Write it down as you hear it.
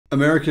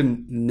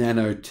American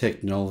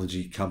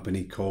nanotechnology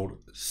company called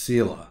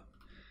Sila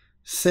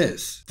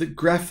says that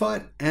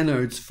graphite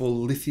anodes for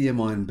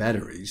lithium-ion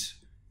batteries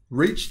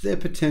reached their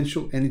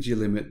potential energy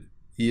limit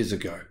years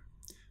ago.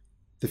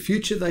 The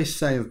future, they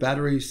say, of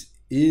batteries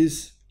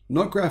is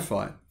not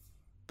graphite,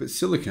 but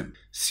silicon.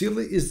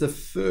 Sila is the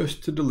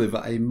first to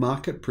deliver a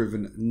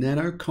market-proven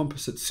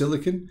nano-composite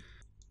silicon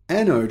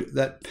anode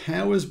that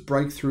powers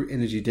breakthrough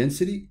energy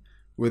density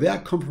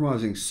without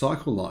compromising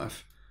cycle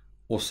life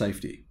or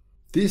safety.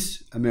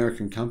 This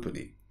American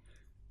company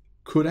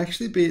could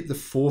actually be at the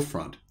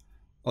forefront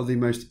of the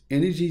most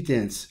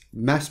energy-dense,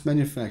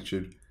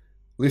 mass-manufactured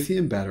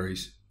lithium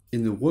batteries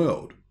in the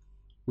world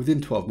within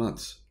 12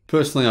 months.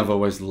 Personally, I've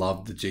always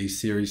loved the G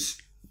series.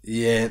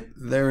 Yeah,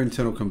 they're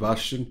internal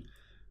combustion.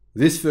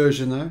 This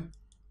version, though,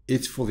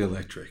 it's fully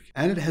electric,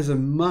 and it has a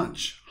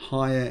much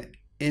higher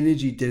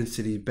energy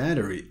density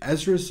battery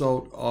as a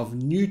result of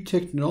new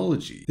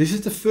technology. This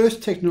is the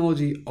first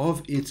technology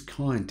of its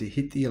kind to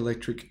hit the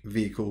electric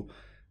vehicle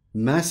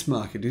mass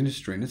market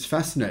industry, and it's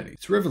fascinating.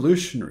 It's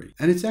revolutionary,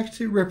 and it's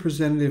actually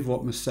representative of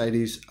what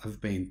Mercedes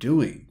have been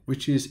doing,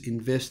 which is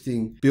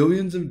investing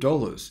billions of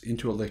dollars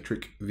into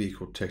electric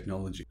vehicle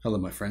technology. Hello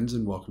my friends,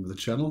 and welcome to the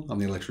channel. I'm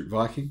the Electric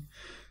Viking.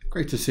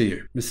 Great to see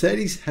you.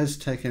 Mercedes has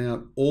taken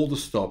out all the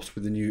stops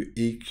with the new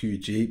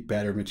EQG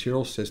battery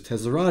material, says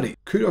Teslarati.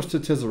 Kudos to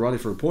Teslarati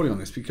for reporting on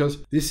this,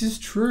 because this is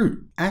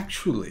true.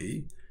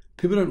 Actually,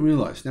 people don't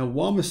realize. Now,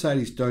 while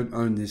Mercedes don't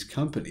own this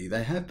company,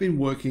 they have been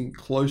working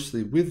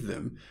closely with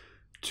them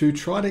to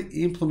try to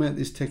implement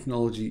this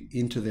technology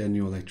into their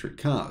new electric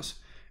cars.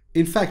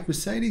 In fact,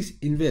 Mercedes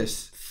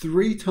invests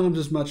 3 times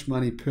as much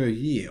money per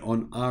year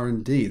on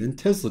R&D than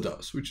Tesla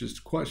does, which is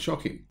quite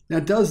shocking.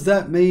 Now, does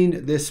that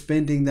mean they're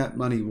spending that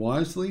money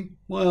wisely?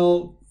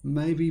 Well,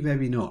 maybe,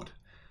 maybe not.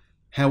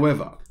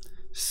 However,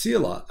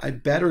 Sila, a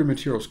battery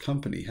materials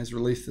company, has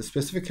released the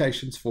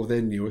specifications for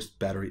their newest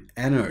battery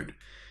anode.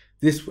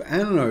 This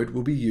anode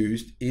will be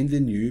used in the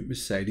new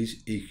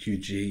Mercedes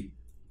EQG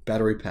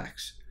battery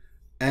packs,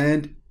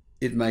 and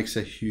it makes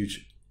a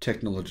huge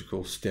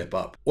technological step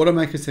up.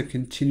 Automakers have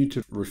continued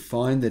to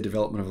refine their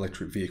development of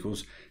electric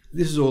vehicles.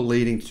 This is all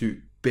leading to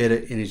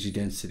better energy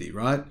density,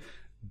 right?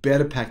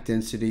 Better pack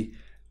density,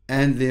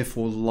 and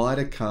therefore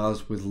lighter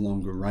cars with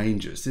longer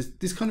ranges.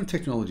 This kind of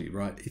technology,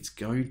 right? It's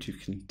going to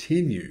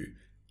continue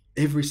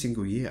every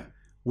single year.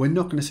 We're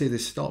not going to see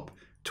this stop.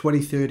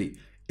 2030,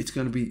 it's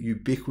going to be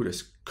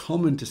ubiquitous,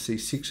 common to see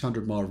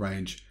 600-mile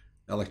range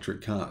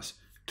electric cars.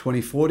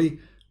 2040,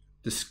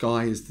 the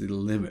sky is the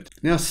limit.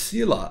 Now,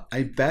 Sila,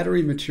 a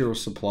battery material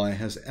supplier,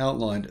 has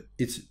outlined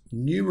its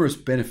numerous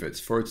benefits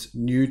for its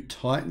new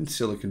Titan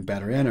silicon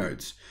battery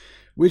anodes,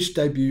 which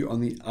debut on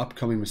the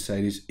upcoming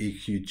Mercedes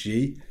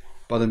EQG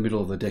by the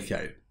middle of the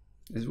decade.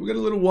 We've got a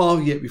little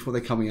while yet before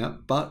they're coming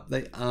out, but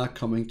they are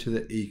coming to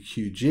the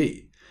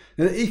EQG.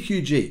 Now, the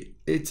EQG,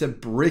 it's a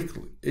brick.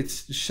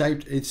 It's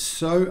shaped, it's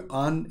so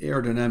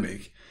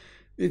unaerodynamic.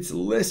 It's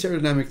less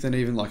aerodynamic than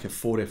even like a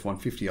Ford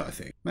F-150, I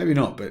think. Maybe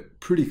not, but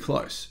pretty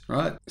close,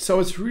 right? So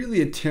it's really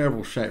a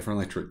terrible shape for an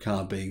electric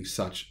car, being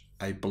such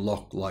a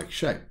block-like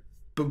shape.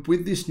 But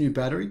with this new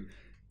battery,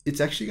 it's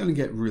actually going to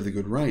get really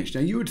good range.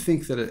 Now, you would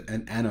think that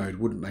an anode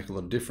wouldn't make a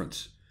lot of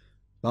difference,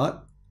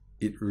 but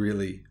it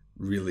really,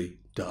 really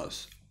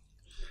does.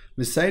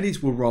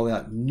 Mercedes will roll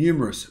out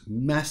numerous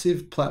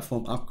massive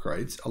platform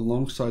upgrades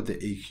alongside the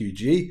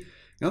EQG.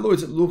 In other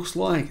words, it looks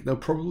like they'll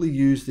probably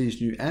use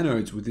these new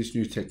anodes with this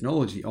new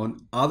technology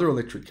on other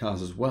electric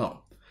cars as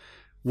well.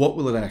 What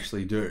will it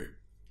actually do?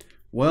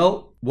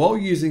 Well, while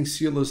using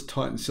Sila's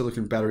Titan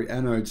silicon battery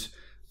anodes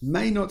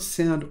may not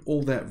sound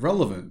all that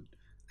relevant,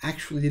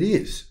 actually it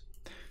is.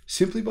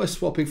 Simply by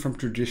swapping from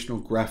traditional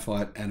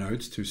graphite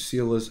anodes to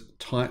Sila's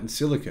Titan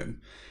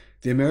silicon,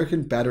 the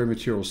American battery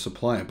materials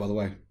supplier, by the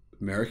way,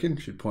 American,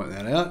 should point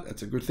that out,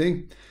 that's a good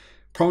thing,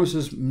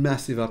 promises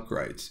massive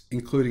upgrades,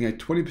 including a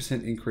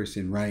 20% increase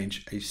in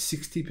range, a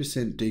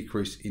 60%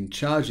 decrease in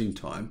charging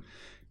time,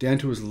 down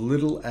to as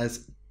little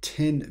as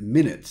 10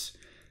 minutes,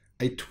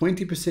 a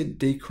 20%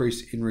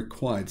 decrease in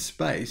required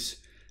space,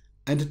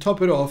 and to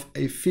top it off,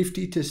 a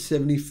 50 to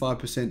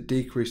 75%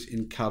 decrease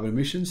in carbon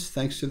emissions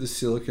thanks to the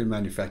silicon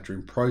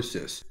manufacturing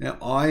process. Now,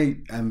 I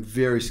am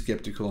very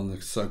skeptical on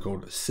the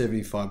so-called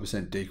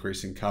 75%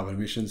 decrease in carbon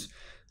emissions.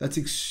 That's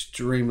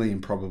extremely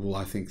improbable.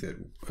 I think that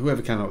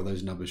whoever came up with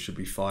those numbers should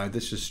be fired.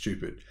 That's just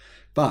stupid.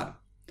 But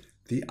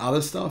the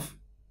other stuff,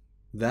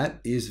 that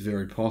is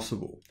very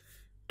possible.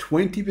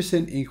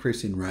 20%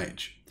 increase in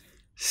range,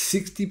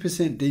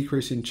 60%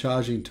 decrease in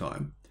charging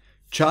time,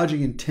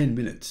 charging in 10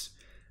 minutes,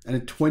 and a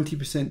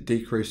 20%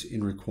 decrease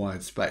in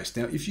required space.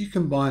 Now, if you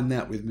combine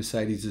that with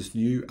Mercedes'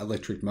 new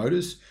electric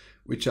motors,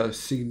 which are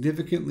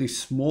significantly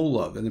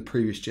smaller than the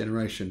previous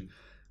generation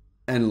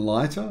and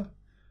lighter,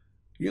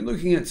 you're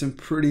looking at some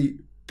pretty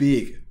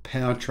big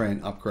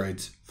powertrain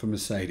upgrades for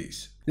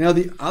Mercedes. Now,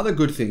 the other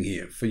good thing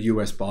here for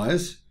US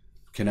buyers,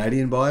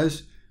 Canadian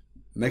buyers,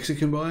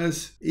 Mexican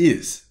buyers,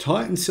 is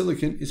Titan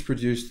silicon is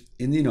produced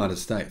in the United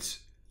States.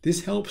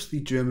 This helps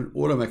the German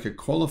automaker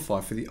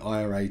qualify for the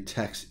IRA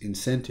tax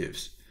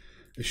incentives.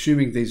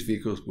 assuming these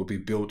vehicles will be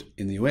built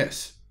in the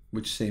US,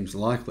 which seems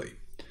likely.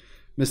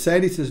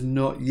 Mercedes has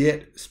not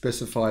yet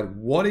specified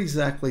what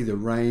exactly the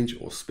range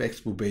or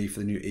specs will be for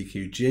the new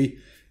EQG.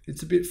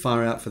 It's a bit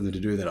far out for them to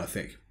do that, I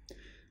think.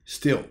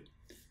 Still,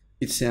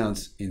 it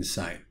sounds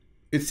insane.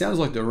 It sounds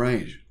like the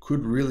range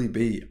could really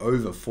be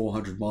over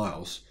 400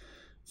 miles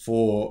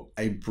for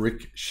a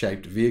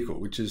brick-shaped vehicle,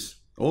 which is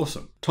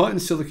awesome. Titan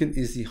silicon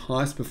is the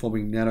highest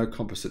performing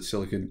nano-composite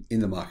silicon in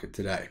the market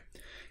today.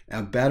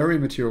 Our battery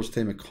materials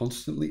team are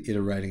constantly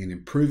iterating and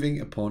improving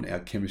upon our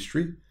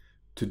chemistry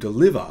to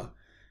deliver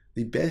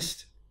the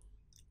best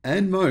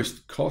and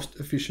most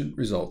cost-efficient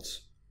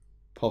results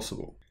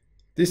possible.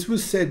 This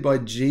was said by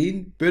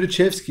Gene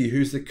Berdichevsky,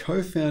 who's the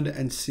co-founder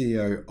and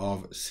CEO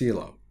of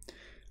Sila.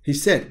 He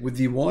said, with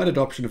the wide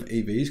adoption of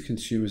EVs,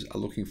 consumers are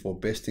looking for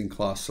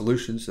best-in-class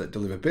solutions that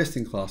deliver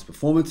best-in-class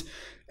performance,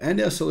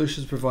 and our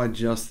solutions provide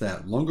just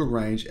that, longer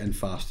range and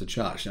faster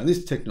charge. Now,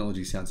 this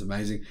technology sounds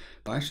amazing.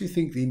 I actually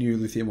think the new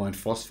lithium iron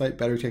phosphate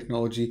battery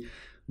technology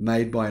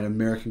made by an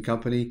American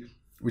company,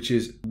 which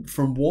is,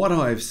 from what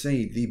I've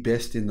seen, the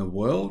best in the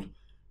world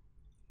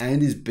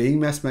and is being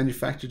mass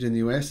manufactured in the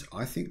US,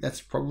 I think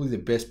that's probably the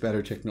best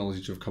battery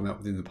technology to have come out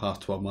within the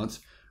past 12 months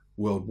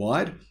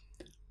worldwide.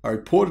 I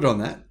reported on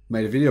that,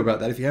 made a video about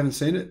that. If you haven't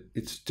seen it,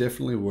 it's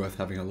definitely worth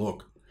having a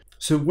look.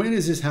 So when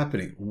is this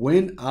happening?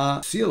 When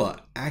are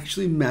Sila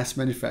actually mass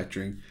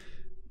manufacturing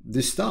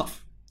this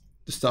stuff?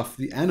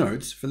 The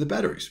anodes for the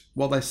batteries?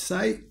 Well, they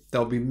say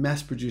they'll be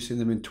mass producing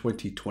them in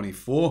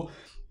 2024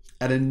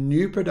 at a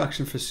new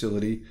production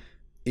facility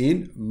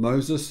in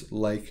Moses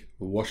Lake,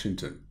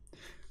 Washington.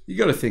 You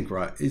got to think,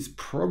 right, it's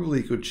probably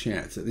a good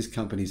chance that this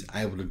company is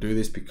able to do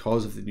this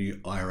because of the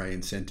new IRA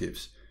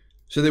incentives.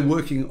 So they're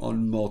working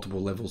on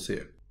multiple levels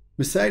here.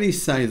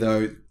 Mercedes say,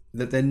 though,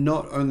 that they're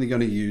not only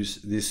going to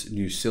use these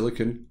new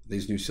silicon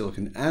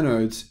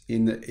anodes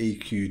in the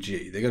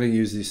EQG. They're going to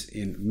use this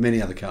in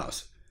many other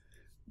cars.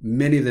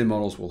 Many of their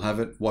models will have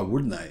it. Why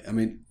wouldn't they? I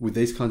mean, with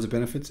these kinds of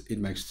benefits, it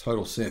makes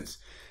total sense.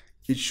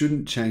 It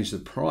shouldn't change the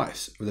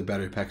price of the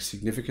battery pack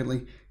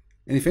significantly.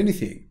 And if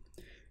anything,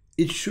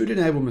 it should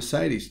enable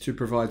Mercedes to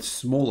provide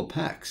smaller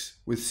packs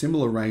with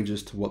similar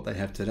ranges to what they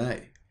have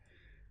today.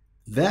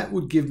 That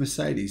would give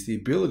Mercedes the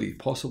ability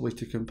possibly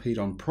to compete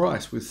on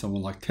price with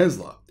someone like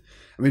Tesla.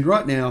 I mean,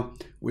 right now,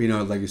 we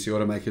know legacy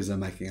automakers are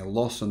making a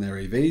loss on their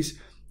EVs.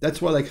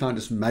 That's why they can't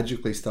just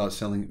magically start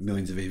selling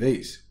millions of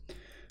EVs.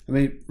 I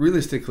mean,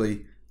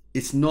 realistically,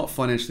 it's not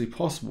financially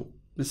possible.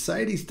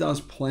 Mercedes does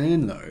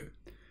plan, though,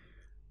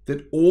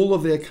 that all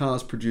of their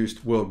cars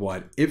produced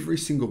worldwide, every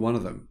single one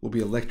of them, will be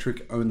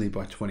electric only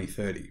by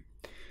 2030.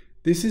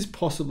 This is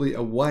possibly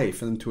a way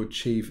for them to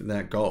achieve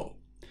that goal.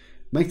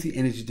 Make the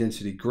energy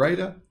density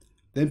greater,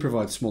 then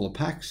provide smaller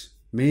packs,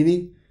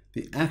 meaning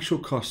the actual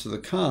cost of the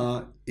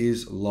car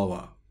is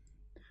lower.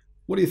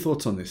 What are your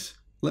thoughts on this?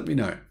 Let me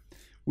know.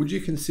 Would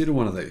you consider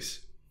one of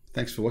these?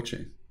 Thanks for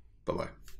watching. Bye-bye.